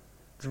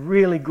 It's a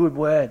really good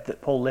word that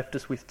Paul left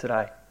us with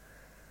today.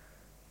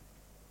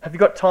 Have you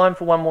got time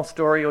for one more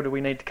story, or do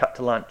we need to cut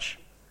to lunch?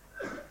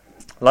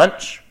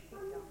 Lunch?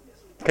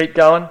 Keep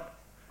going.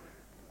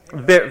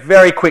 Very,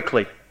 very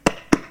quickly.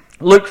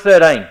 Luke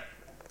 13.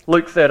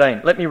 Luke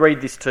 13. Let me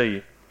read this to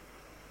you.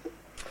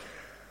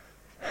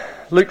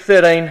 Luke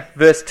 13,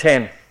 verse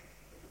 10.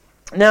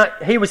 Now,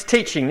 He was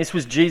teaching. This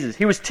was Jesus.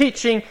 He was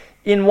teaching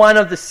in one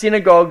of the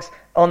synagogues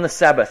on the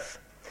Sabbath.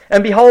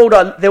 And behold,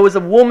 there was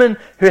a woman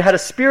who had a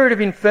spirit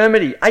of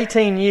infirmity,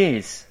 18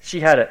 years she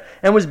had it,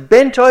 and was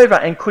bent over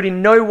and could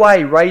in no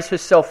way raise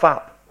herself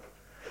up.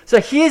 So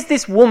here's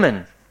this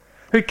woman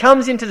who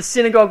comes into the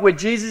synagogue where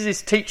Jesus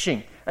is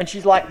teaching, and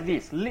she's like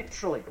this,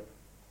 literally.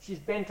 She's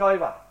bent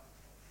over.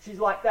 She's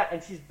like that,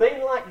 and she's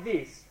been like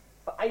this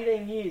for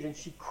 18 years, and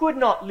she could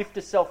not lift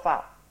herself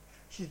up.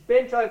 She's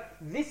bent over.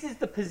 This is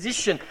the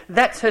position.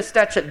 That's her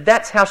stature.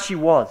 That's how she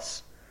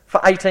was for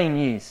 18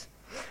 years.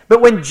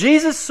 But when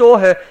Jesus saw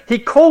her, He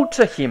called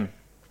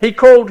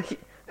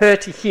her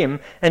to Him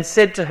and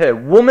said to her,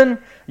 "Woman,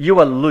 you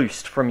are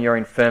loosed from your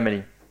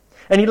infirmity."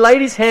 And He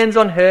laid His hands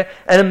on her,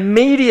 and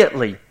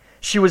immediately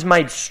she was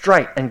made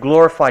straight and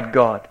glorified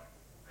God.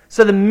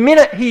 So the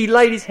minute He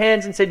laid His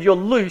hands and said, "You're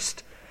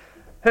loosed,"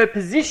 her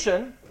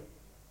position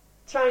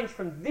changed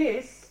from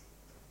this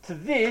to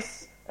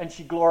this, and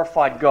she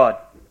glorified God.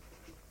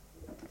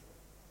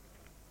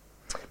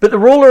 But the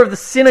ruler of the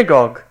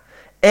synagogue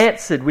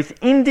answered with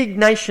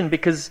indignation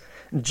because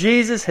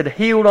Jesus had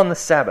healed on the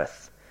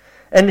Sabbath.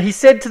 And he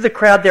said to the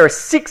crowd, "There are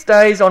 6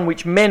 days on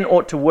which men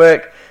ought to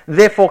work.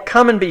 Therefore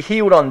come and be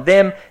healed on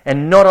them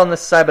and not on the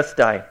Sabbath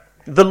day."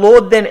 The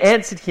Lord then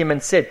answered him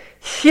and said,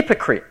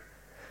 "Hypocrite!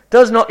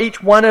 Does not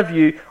each one of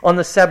you on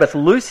the Sabbath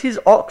loose his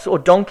ox or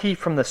donkey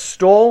from the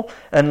stall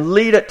and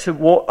lead it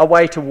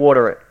away to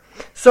water it?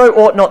 So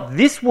ought not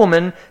this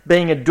woman,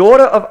 being a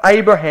daughter of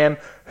Abraham,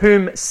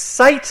 whom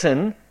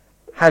Satan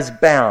has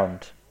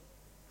bound,"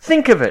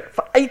 think of it,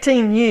 for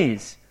 18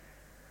 years,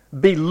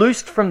 "be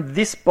loosed from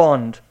this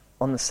bond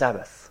on the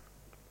Sabbath?"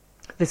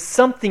 There's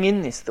something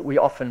in this that we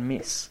often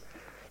miss.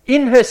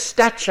 In her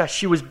stature,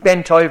 she was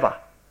bent over.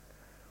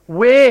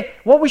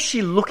 What was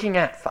she looking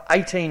at for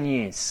 18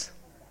 years?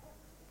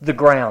 The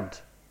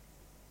ground.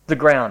 The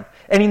ground.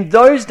 And in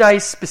those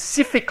days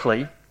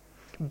specifically,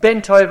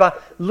 bent over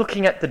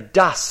looking at the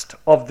dust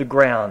of the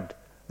ground.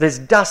 There's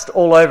dust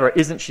all over it,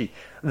 isn't she?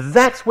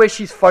 That's where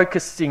she's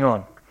focusing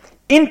on.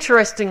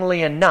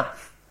 Interestingly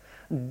enough,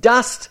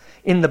 dust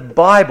in the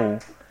Bible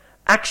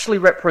actually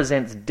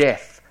represents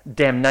death,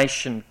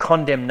 damnation,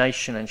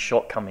 condemnation, and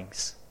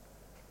shortcomings.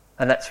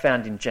 And that's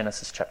found in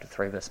Genesis chapter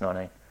 3, verse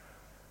 19.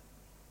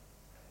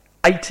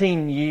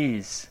 18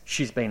 years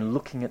she's been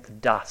looking at the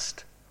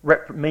dust,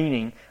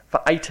 meaning for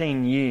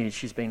 18 years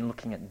she's been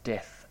looking at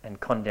death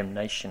and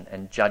condemnation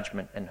and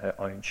judgment and her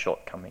own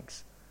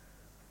shortcomings.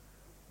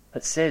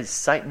 It says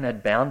Satan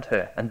had bound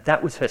her, and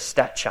that was her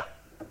stature.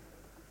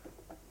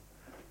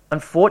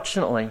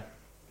 Unfortunately,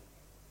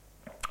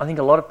 I think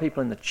a lot of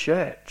people in the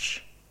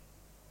church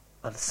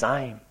are the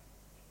same.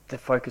 They're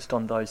focused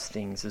on those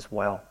things as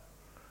well.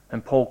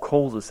 And Paul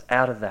calls us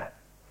out of that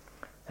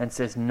and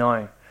says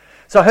no.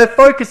 So her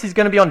focus is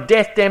going to be on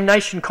death,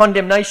 damnation,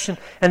 condemnation,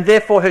 and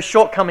therefore her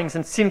shortcomings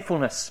and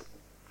sinfulness.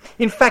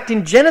 In fact,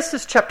 in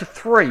Genesis chapter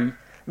 3,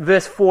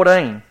 verse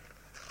 14,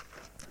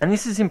 and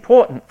this is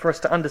important for us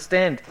to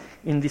understand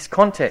in this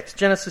context.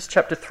 Genesis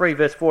chapter 3,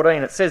 verse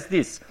 14, it says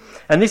this,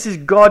 and this is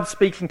God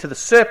speaking to the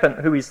serpent,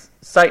 who is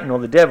Satan or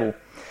the devil. It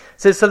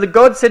says, so the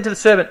God said to the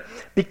serpent,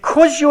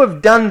 because you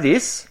have done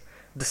this,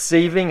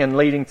 deceiving and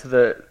leading to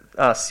the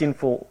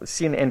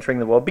sin entering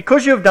the world,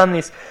 because you have done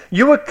this,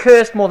 you are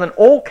cursed more than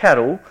all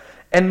cattle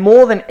and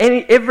more than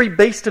every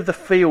beast of the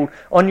field.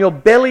 On your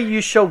belly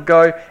you shall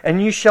go,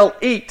 and you shall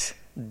eat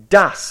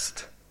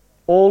dust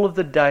all of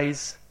the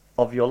days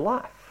of your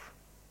life.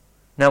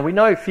 Now we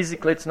know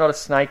physically it's not a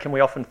snake, and we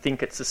often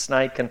think it's a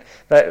snake, and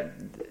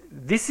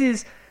this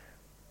is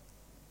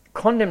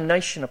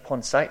condemnation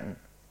upon Satan.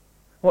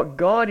 What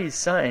God is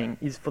saying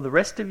is for the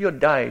rest of your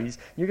days,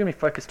 you're going to be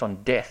focused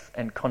on death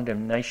and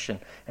condemnation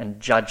and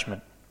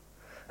judgment.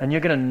 And you're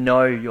going to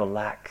know your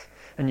lack,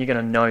 and you're going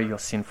to know your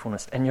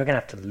sinfulness, and you're going to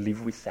have to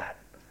live with that.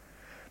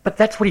 But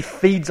that's what he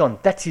feeds on.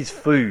 That's his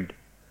food.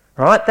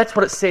 Right? That's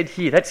what it said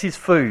here. That's his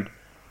food.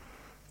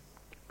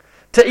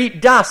 To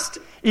eat dust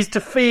is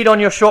to feed on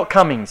your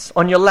shortcomings,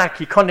 on your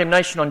lack, your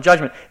condemnation, on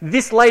judgment.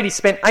 This lady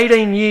spent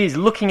 18 years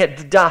looking at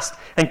the dust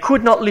and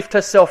could not lift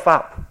herself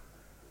up.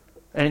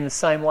 And in the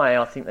same way,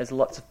 I think there's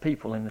lots of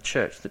people in the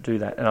church that do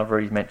that, and I've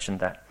already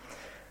mentioned that.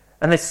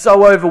 And they're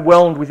so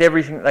overwhelmed with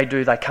everything that they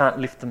do, they can't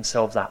lift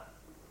themselves up.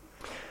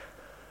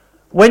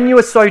 When you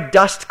are so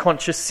dust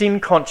conscious,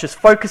 sin conscious,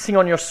 focusing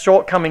on your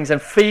shortcomings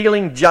and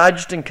feeling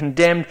judged and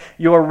condemned,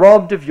 you are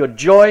robbed of your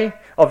joy,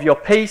 of your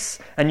peace,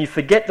 and you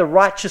forget the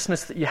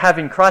righteousness that you have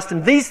in Christ.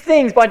 And these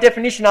things, by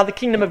definition, are the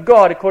kingdom of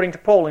God, according to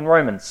Paul in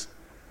Romans.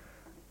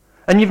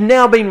 And you've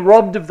now been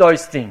robbed of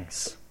those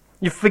things.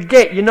 You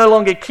forget, you're no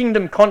longer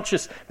kingdom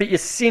conscious, but you're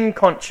sin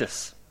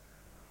conscious.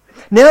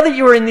 Now that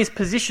you are in this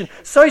position,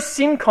 so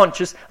sin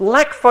conscious,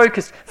 lack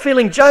focused,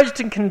 feeling judged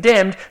and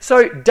condemned,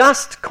 so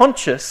dust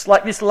conscious,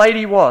 like this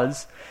lady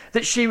was,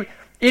 that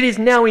it is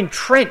now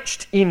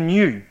entrenched in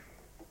you.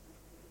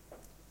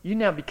 You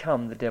now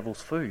become the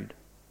devil's food.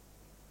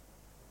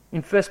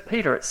 In 1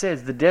 Peter it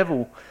says the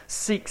devil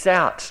seeks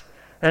out,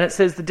 and it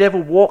says the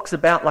devil walks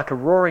about like a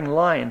roaring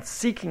lion,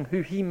 seeking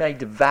who he may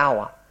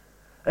devour.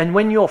 And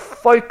when your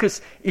focus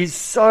is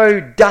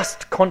so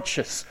dust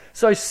conscious,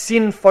 so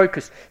sin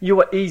focused, you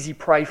are easy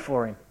prey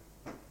for him.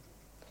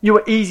 You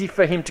are easy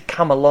for him to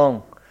come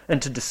along and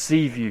to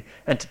deceive you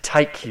and to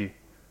take you.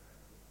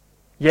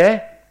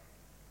 Yeah?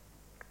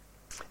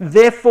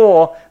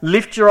 Therefore,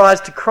 lift your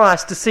eyes to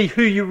Christ to see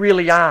who you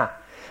really are.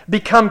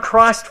 Become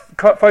Christ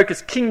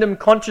focused, kingdom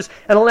conscious,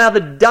 and allow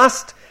the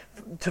dust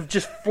to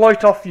just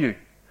float off you.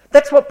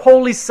 That's what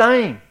Paul is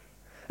saying.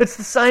 It's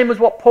the same as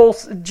what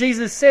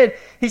Jesus said.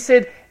 He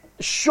said,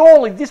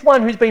 surely this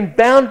one who's been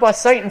bound by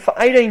Satan for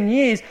 18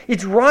 years,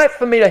 it's right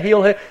for me to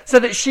heal her so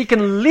that she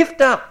can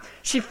lift up.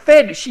 She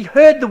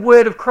heard the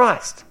word of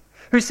Christ,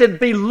 who said,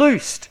 be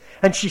loosed.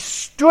 And she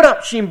stood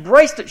up, she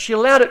embraced it, she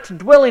allowed it to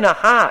dwell in her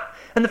heart.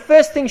 And the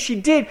first thing she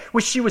did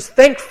was she was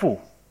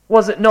thankful,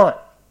 was it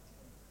not?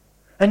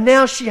 And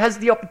now she has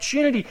the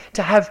opportunity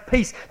to have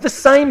peace. The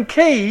same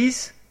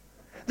keys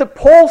that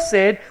Paul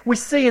said we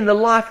see in the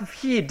life of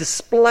here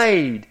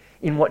displayed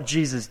in what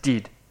Jesus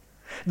did.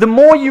 The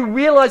more you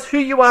realize who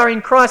you are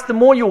in Christ, the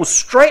more you will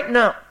straighten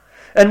up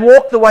and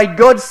walk the way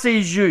God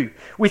sees you,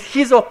 with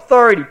his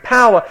authority,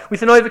 power,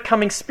 with an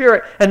overcoming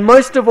spirit, and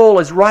most of all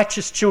as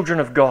righteous children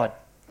of God.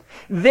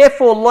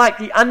 Therefore, like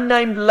the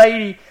unnamed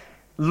lady,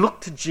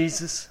 look to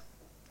Jesus.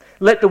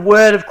 Let the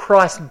word of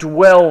Christ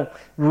dwell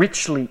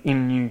richly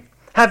in you.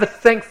 Have a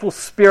thankful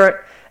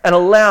spirit and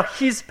allow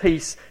his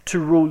peace to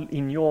rule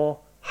in your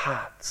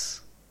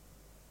hearts.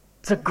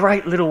 It's a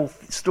great little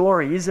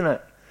story, isn't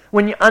it?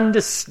 When you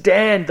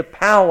understand the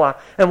power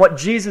and what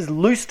Jesus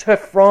loosed her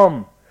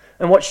from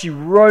and what she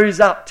rose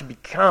up to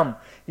become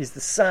is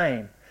the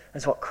same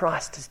as what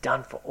Christ has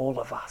done for all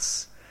of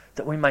us,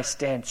 that we may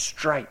stand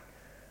straight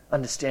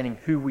understanding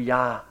who we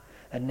are,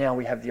 and now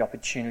we have the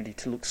opportunity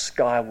to look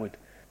skyward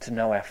to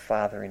know our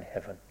Father in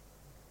heaven.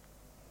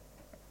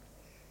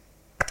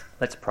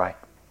 Let's pray.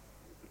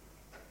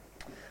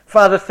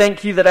 Father,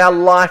 thank you that our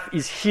life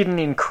is hidden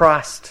in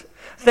Christ.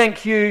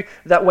 Thank you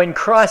that when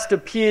Christ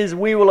appears,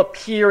 we will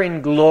appear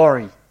in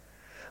glory.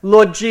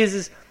 Lord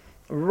Jesus,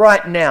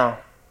 right now,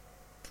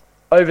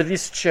 over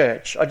this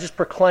church, I just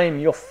proclaim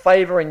your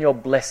favour and your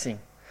blessing.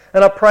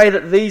 And I pray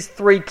that these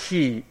three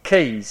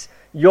keys,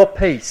 your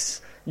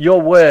peace,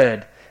 your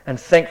word, and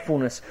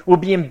thankfulness, will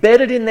be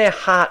embedded in their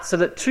hearts so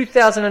that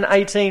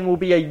 2018 will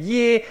be a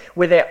year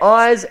where their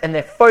eyes and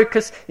their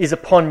focus is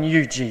upon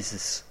you,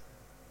 Jesus.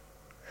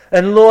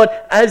 And Lord,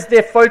 as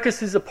their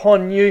focus is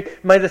upon you,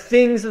 may the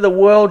things of the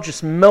world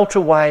just melt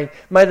away.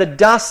 May the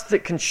dust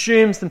that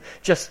consumes them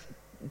just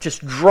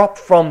drop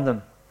from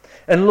them.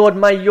 And Lord,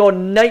 may your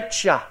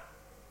nature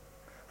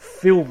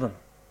fill them.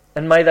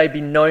 And may they be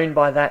known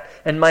by that.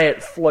 And may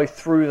it flow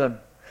through them.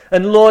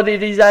 And Lord,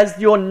 it is as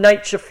your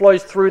nature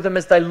flows through them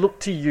as they look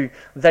to you,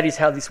 that is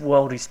how this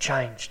world is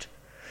changed.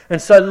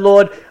 And so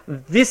Lord,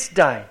 this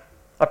day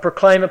I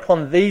proclaim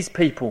upon these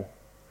people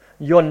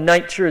your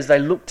nature as they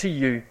look to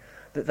you,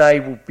 that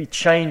they will be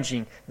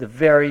changing the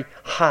very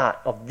heart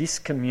of this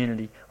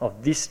community,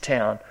 of this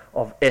town,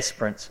 of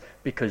Esperance,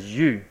 because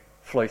you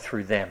flow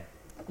through them.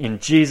 In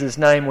Jesus'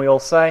 name we all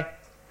say,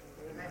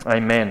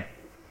 Amen.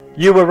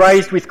 You were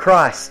raised with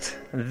Christ,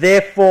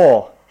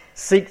 therefore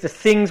seek the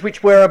things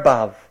which were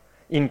above,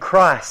 in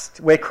Christ,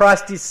 where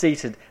Christ is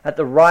seated at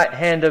the right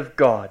hand of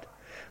God.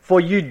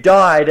 For you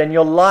died, and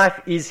your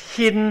life is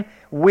hidden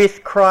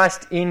with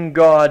Christ in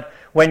God.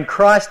 When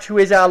Christ, who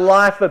is our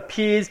life,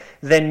 appears,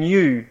 then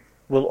you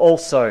will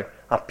also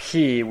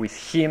appear with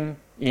him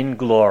in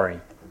glory.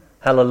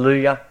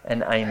 Hallelujah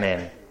and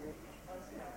amen.